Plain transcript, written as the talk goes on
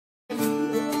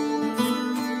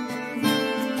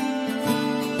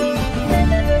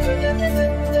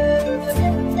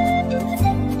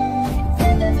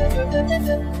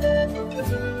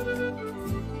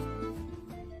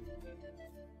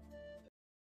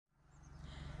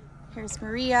Here's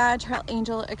Maria, Trail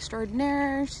Angel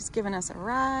Extraordinaire. She's given us a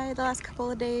ride the last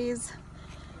couple of days.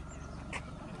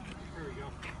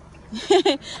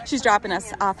 She's dropping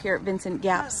us off here at Vincent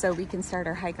Gap so we can start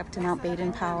our hike up to Mount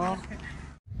Baden Powell.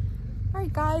 All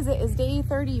right guys, it is day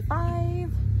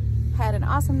 35. Had an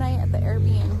awesome night at the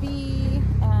Airbnb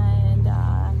and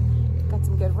got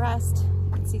some good rest.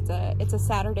 You can see it's a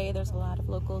Saturday. There's a lot of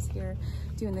locals here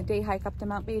doing the day hike up to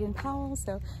Mount Baden Powell.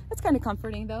 So that's kind of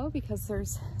comforting though, because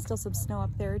there's still some snow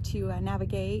up there to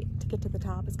navigate. To get to the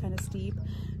top is kind of steep.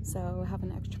 So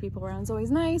having extra people around is always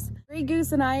nice. Grey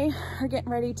Goose and I are getting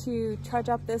ready to trudge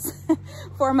up this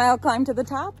 4-mile climb to the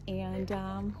top and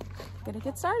gonna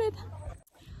get started.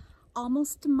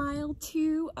 Almost mile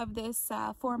 2 of this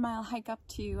 4-mile hike up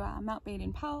to Mount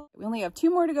Baden Powell. We only have 2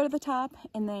 more to go to the top,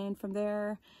 and then from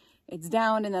there it's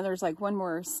down, and then there's like 1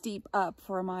 more steep up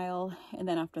for a mile, and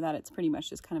then after that it's pretty much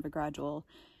just kind of a gradual,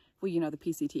 well, you know, the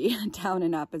PCT, down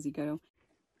and up as you go.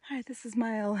 All right, this is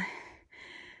mile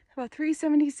about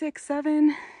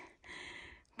 376.7.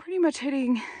 Pretty much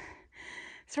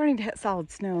starting to hit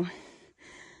solid snow.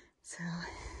 So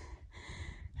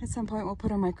at some point we'll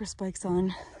put our micro spikes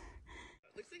on.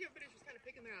 Looks like everybody's just kind of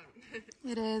picking their own.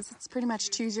 It is. It's pretty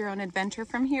much choose your own adventure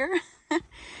from here.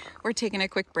 We're taking a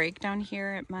quick break down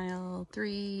here at mile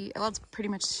 3. Well, it's pretty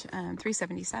much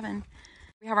 377.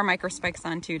 We have our micro spikes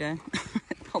on too to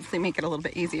hopefully make it a little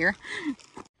bit easier.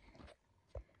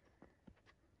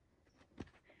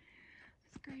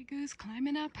 This Grey Goose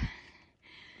climbing up.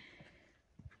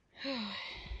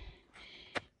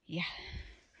 Yeah,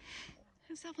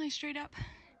 it's definitely straight up.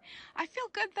 I feel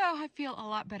good though. I feel a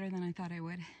lot better than I thought I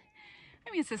would.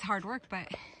 I mean, it's just hard work, but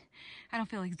I don't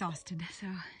feel exhausted. So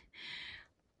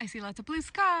I see lots of blue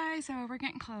sky, so we're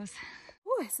getting close.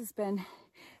 Ooh, this has been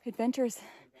adventurous.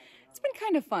 It's been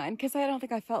kind of fun because I don't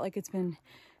think I felt like it's been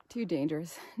too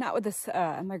dangerous. Not with this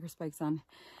micro spikes on.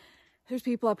 There's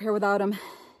people up here without them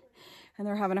and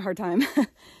they're having a hard time,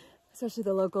 especially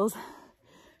the locals,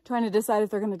 trying to decide if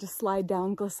they're going to just slide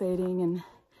down glissading and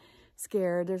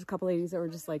scared. There's a couple ladies that were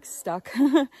just like stuck,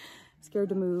 scared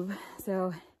to move.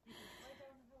 So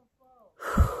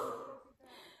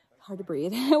hard to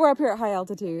breathe. We're up here at high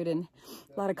altitude and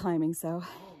a lot of climbing. So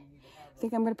I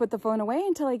think I'm going to put the phone away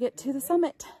until I get to the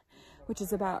summit, which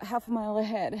is about half a mile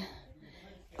ahead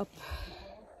up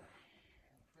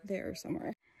there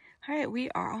somewhere. All right, we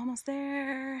are almost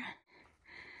there.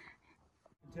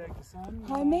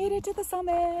 I made it to the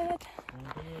summit.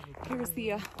 Here's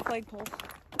the flagpole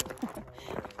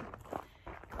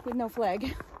with no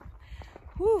flag.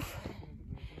 Whew.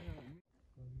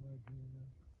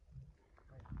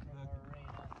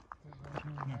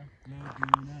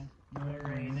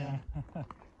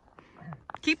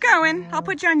 Keep going. I'll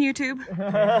put you on YouTube.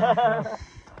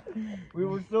 We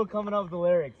were still coming up with the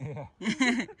lyrics.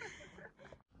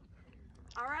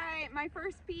 All right, my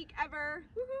first peak ever.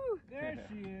 Woohoo! There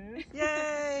she is.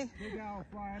 Yay! Big owl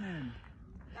flying in.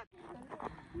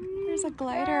 There's a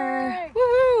glider. Yay.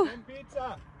 Woohoo! And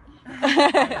pizza.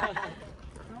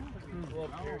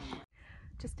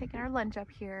 Just taking our lunch up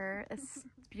here. It's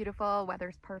beautiful.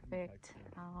 Weather's perfect.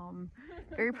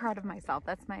 Very proud of myself.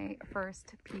 That's my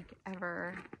first peak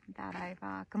ever that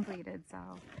I've completed. So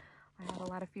I had a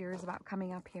lot of fears about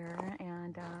coming up here,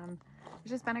 and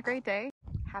it's just been a great day.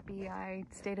 Happy I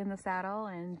stayed in the saddle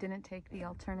and didn't take the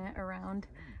alternate around.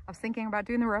 I was thinking about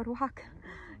doing the road walk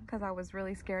because I was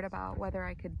really scared about whether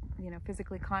I could, you know,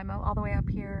 physically climb all the way up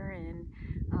here, and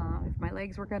if my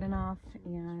legs were good enough,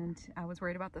 and I was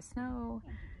worried about the snow.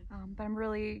 But I'm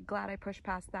really glad I pushed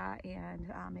past that and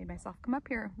made myself come up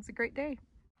here. It was a great day.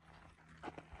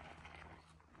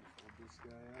 This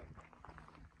guy up.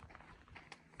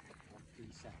 3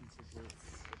 seconds of work.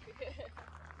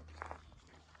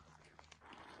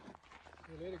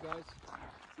 See you later, guys.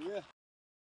 See ya.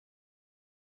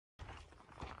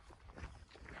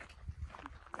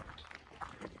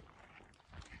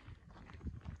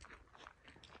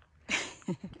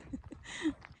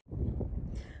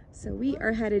 So we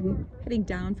are heading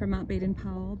down from Mount Baden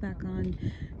Powell, back on,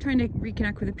 trying to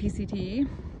reconnect with the PCT.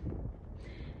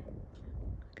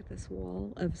 Look at this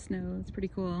wall of snow, it's pretty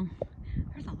cool.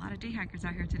 There's a lot of day hikers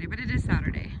out here today, but it is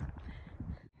Saturday.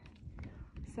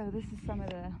 So this is some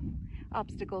of the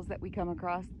obstacles that we come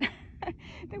across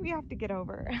that we have to get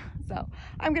over. So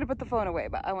I'm gonna put the phone away,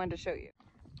 but I wanted to show you.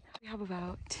 We have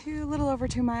about a little over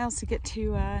 2 miles to get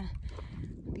to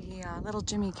the little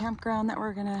Jimmy campground that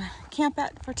we're gonna camp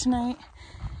at for tonight,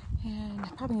 and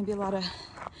probably gonna be a lot of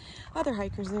other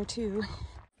hikers there too.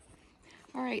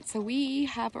 All right, so we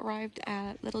have arrived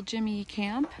at Little Jimmy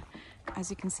Camp. As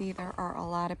you can see, there are a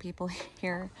lot of people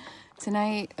here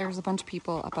tonight. There's a bunch of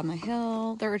people up on the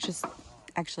hill. There were just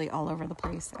actually all over the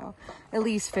place, so at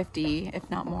least 50, if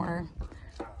not more,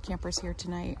 campers here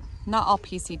tonight. Not all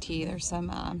PCT, there's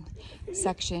some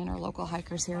section or local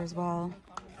hikers here as well.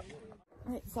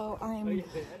 All right, so I'm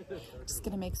just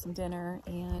gonna make some dinner,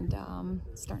 and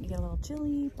starting to get a little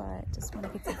chilly, but just want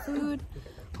to get some food.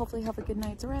 Hopefully have a good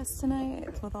night's rest tonight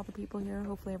with all the people here.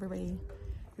 Hopefully everybody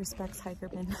respects hiker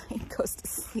midnight, goes to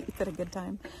sleep at a good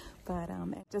time. But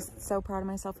just so proud of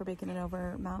myself for making it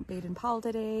over Mount Baden Powell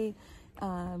today.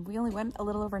 We only went a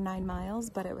little over 9 miles,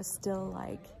 but it was still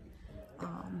like,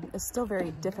 it's still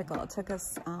very difficult. It took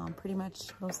us pretty much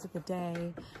most of the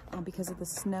day because of the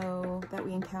snow that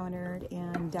we encountered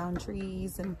and down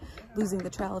trees and losing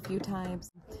the trail a few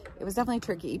times. It was definitely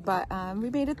tricky, but we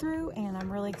made it through, and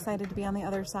I'm really excited to be on the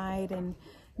other side and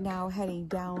now heading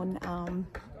down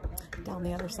down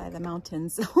the other side of the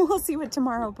mountains. So we'll see what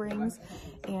tomorrow brings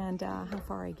and how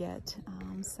far I get.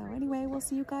 So anyway, we'll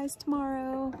see you guys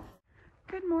tomorrow.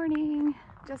 Good morning.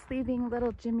 Just leaving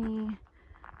Little Jimmy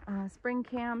spring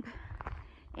camp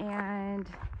and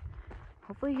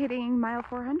hopefully hitting mile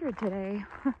 400 today.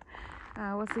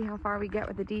 We'll see how far we get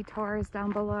with the detours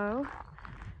down below.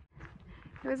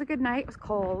 It was a good night. It was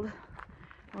cold.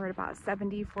 We're at about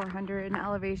 7,400 in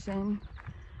elevation,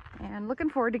 and looking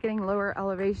forward to getting lower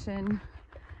elevation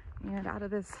and out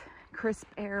of this crisp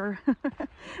air.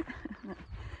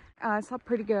 It slept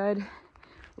pretty good.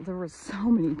 There were so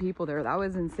many people there. That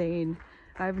was insane.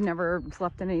 I've never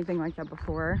slept in anything like that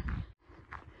before.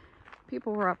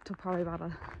 People were up till probably about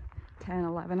 10,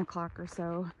 11 o'clock or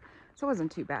so. So it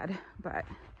wasn't too bad, but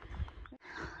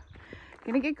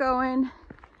gonna get going.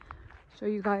 Show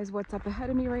you guys what's up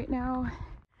ahead of me right now.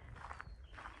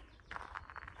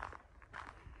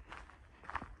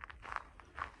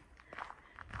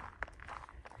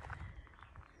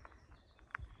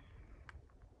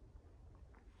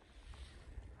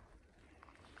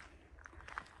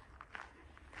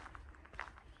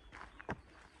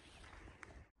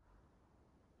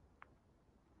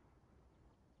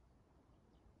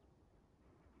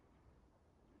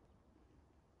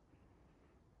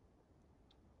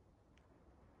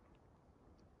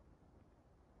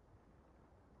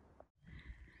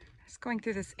 Just going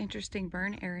through this interesting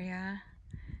burn area.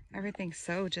 Everything's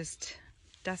so just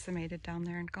decimated down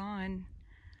there and gone.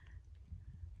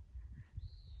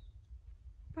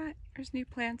 But there's new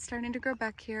plants starting to grow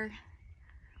back here.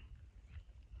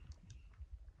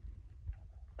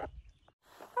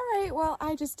 Alright, well,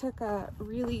 I just took a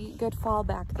really good fall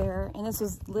back there, and this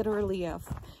was literally a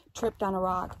trip down a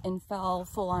rock and fell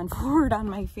full on forward on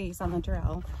my face on the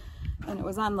trail, and it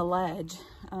was on the ledge.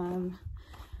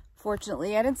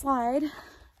 Fortunately, I didn't slide,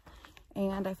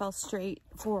 and I fell straight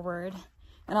forward,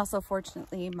 and also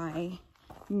fortunately my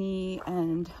knee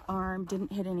and arm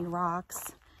didn't hit any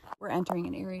rocks. We're entering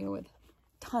an area with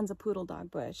tons of poodle dog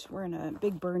bush. We're in a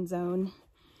big burn zone.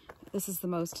 This is the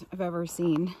most I've ever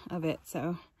seen of it,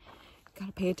 so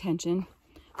gotta pay attention.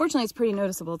 Fortunately, it's pretty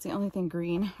noticeable. It's the only thing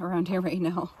green around here right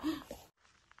now.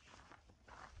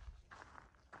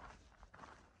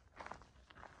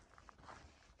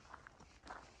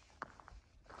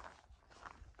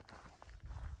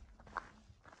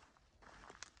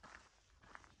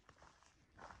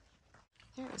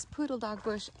 There is poodle dog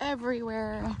bush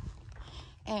everywhere.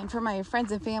 And for my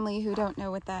friends and family who don't know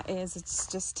what that is,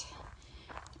 it's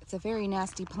a very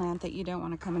nasty plant that you don't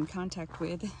want to come in contact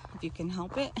with if you can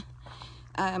help it.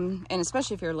 And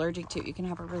especially if you're allergic to it, you can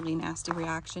have a really nasty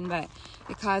reaction, but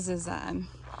it causes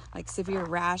like severe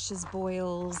rashes,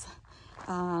 boils.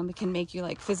 It can make you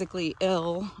like physically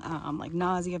ill, like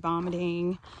nausea,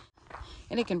 vomiting,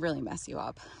 and it can really mess you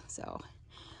up. So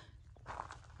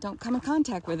don't come in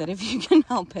contact with it if you can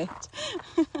help it.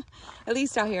 At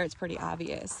least out here it's pretty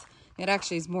obvious. It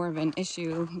actually is more of an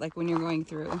issue like when you're going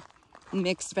through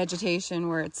mixed vegetation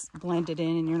where it's blended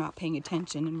in and you're not paying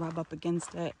attention and rub up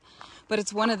against it. But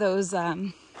it's one of those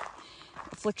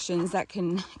afflictions that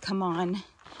can come on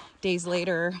days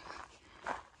later,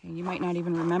 and you might not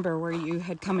even remember where you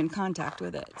had come in contact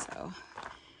with it. So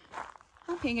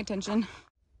I'm paying attention.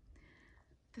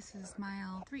 This is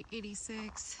mile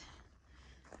 386.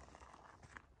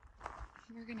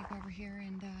 We're gonna go over here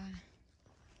and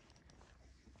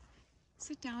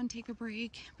sit down, take a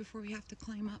break before we have to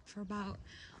climb up for about,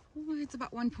 oh, it's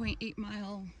about 1.8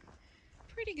 mile.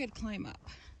 Pretty good climb up.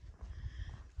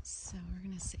 So we're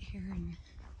gonna sit here, and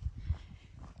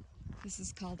this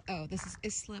is called, oh, this is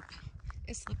Islip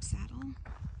Saddle.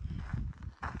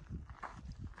 All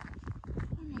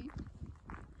right,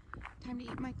 time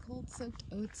to eat my cold soaked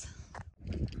oats.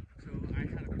 So I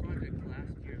had a project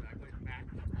last year that I went back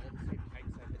to all the same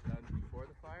hikes I had done before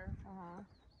the fire.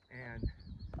 And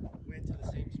went to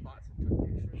the same spots and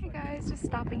took pictures. Hey guys, just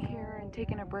stopping here and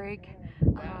taking a break.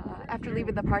 After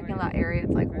leaving the parking lot area,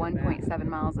 it's like 1.7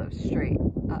 miles of straight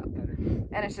up.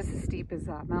 And it's just as steep as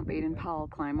Mount Baden Powell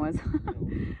climb was.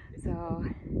 So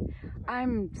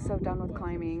I'm so done with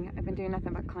climbing. I've been doing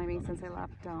nothing but climbing since I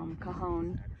left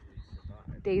Cajon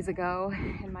days ago,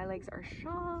 and my legs are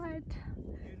shot.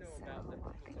 So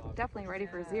I think I'm definitely ready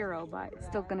for zero, but it's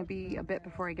still gonna be a bit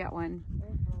before I get one.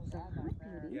 So,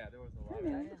 Yeah, there was a lot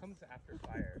of it. It comes after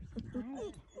fires.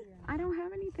 I don't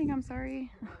have anything, I'm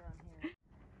sorry.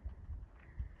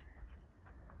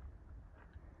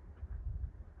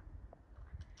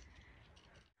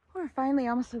 We're finally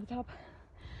almost to the top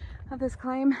of this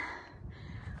climb.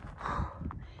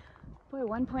 Boy,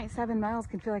 1.7 miles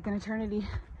can feel like an eternity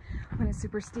when it's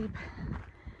super steep.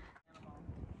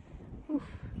 Oof.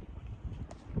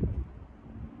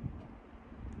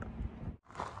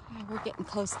 We're getting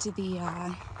close to the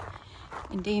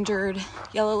endangered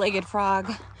yellow-legged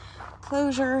frog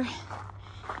closure.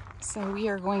 So we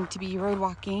are going to be road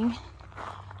walking.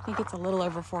 I think it's a little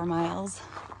over 4 miles.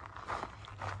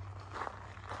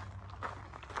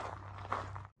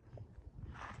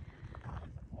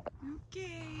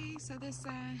 Okay, so this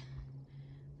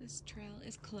trail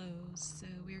is closed. So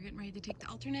we are getting ready to take the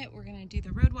alternate. We're gonna do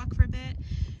the road walk for a bit.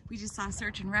 We just saw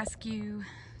search and rescue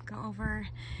go over,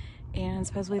 and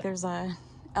supposedly there's a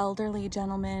elderly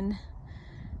gentleman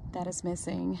that is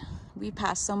missing. We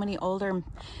passed so many older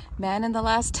men in the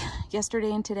last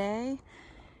yesterday and today.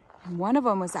 And one of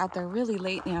them was out there really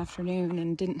late in the afternoon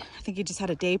and I think he just had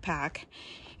a day pack.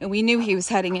 And we knew he was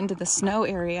heading into the snow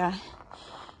area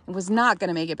and was not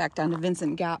gonna make it back down to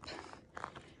Vincent Gap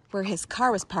where his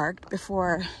car was parked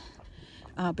before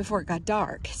it got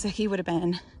dark. So he would have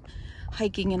been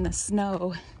hiking in the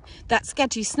snow, that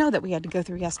sketchy snow that we had to go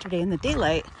through yesterday in the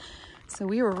daylight. So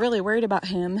we were really worried about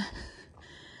him.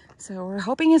 So we're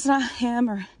hoping it's not him,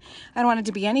 or I don't want it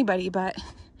to be anybody, but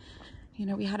you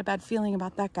know, we had a bad feeling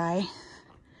about that guy.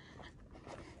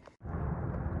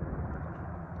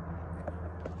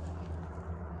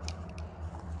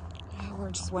 Oh,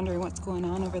 we're just wondering what's going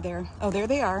on over there. Oh, there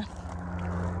they are.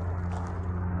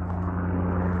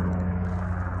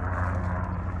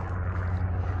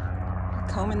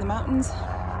 Combing the mountains,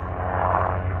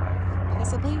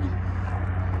 possibly.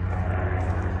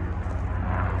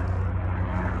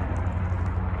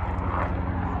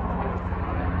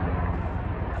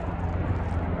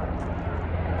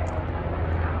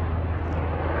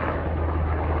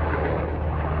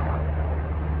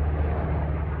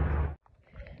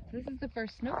 This is the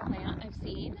first snow plant I've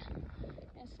seen.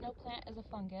 And snow plant is a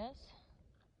fungus.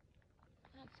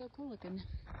 That's so cool looking.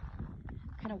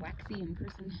 Kind of waxy in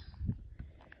person.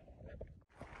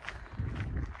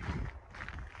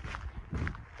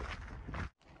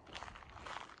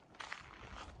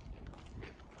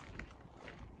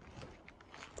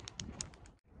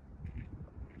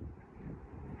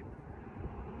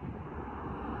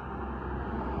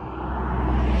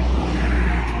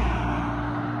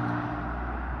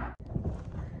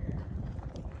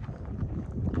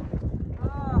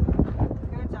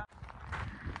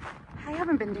 I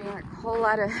haven't been doing like a whole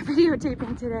lot of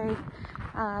videotaping today.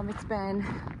 It's been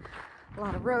a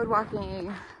lot of road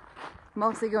walking,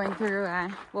 mostly going through,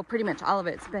 well, pretty much all of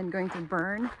it's been going through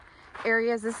burn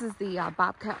areas. This is the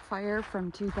Bobcat fire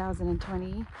from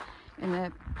 2020,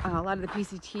 and a lot of the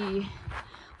PCT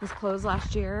was closed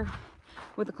last year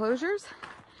with the closures.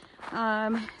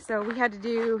 So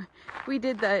we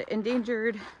did the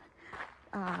endangered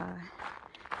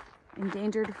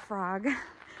frog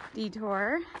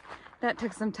detour. That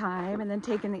took some time, and then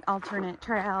taking the alternate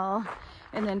trail,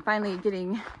 and then finally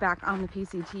getting back on the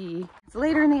PCT. It's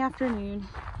later in the afternoon,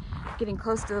 getting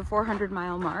close to the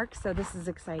 400-mile mark, so this is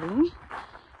exciting.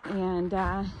 And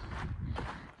yeah,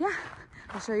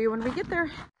 I'll show you when we get there.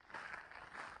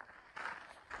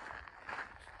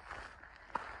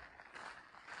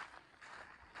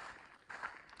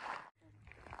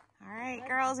 All right,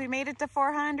 girls, we made it to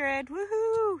 400.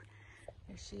 Woohoo!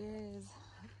 There she is.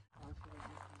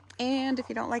 And if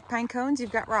you don't like pine cones,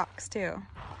 you've got rocks too.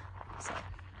 So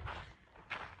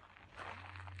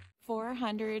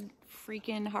 400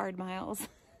 freaking hard miles.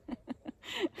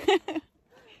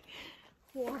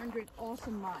 400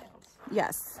 awesome miles.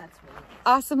 Yes. That's really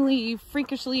Awesomely,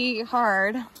 freakishly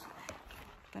hard.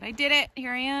 But I did it.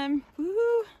 Here I am.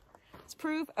 Woohoo! It's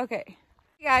proof. Okay.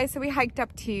 Hey guys, so we hiked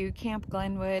up to Camp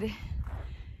Glenwood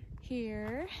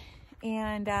here.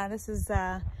 And this is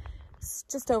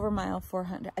just over mile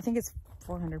 400. I think it's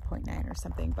 400.9 or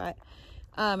something, but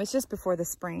it's just before the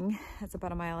spring. It's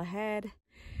about a mile ahead.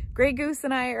 Gray Goose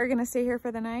and I are gonna stay here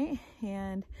for the night,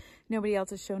 and nobody else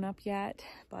has shown up yet,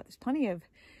 but there's plenty of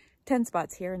tent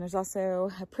spots here, and there's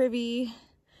also a privy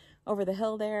over the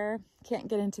hill there. Can't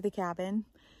get into the cabin,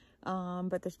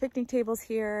 but there's picnic tables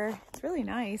here. It's really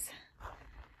nice.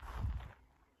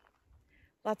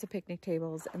 Lots of picnic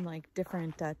tables and like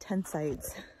different tent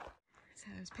sites. So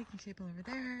there's a picnic table over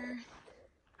there.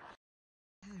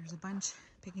 There's a bunch,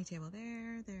 picnic table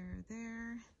there,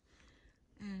 there,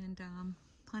 and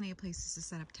plenty of places to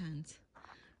set up tents.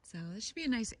 So this should be a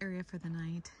nice area for the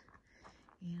night.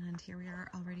 And here we are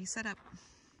already set up.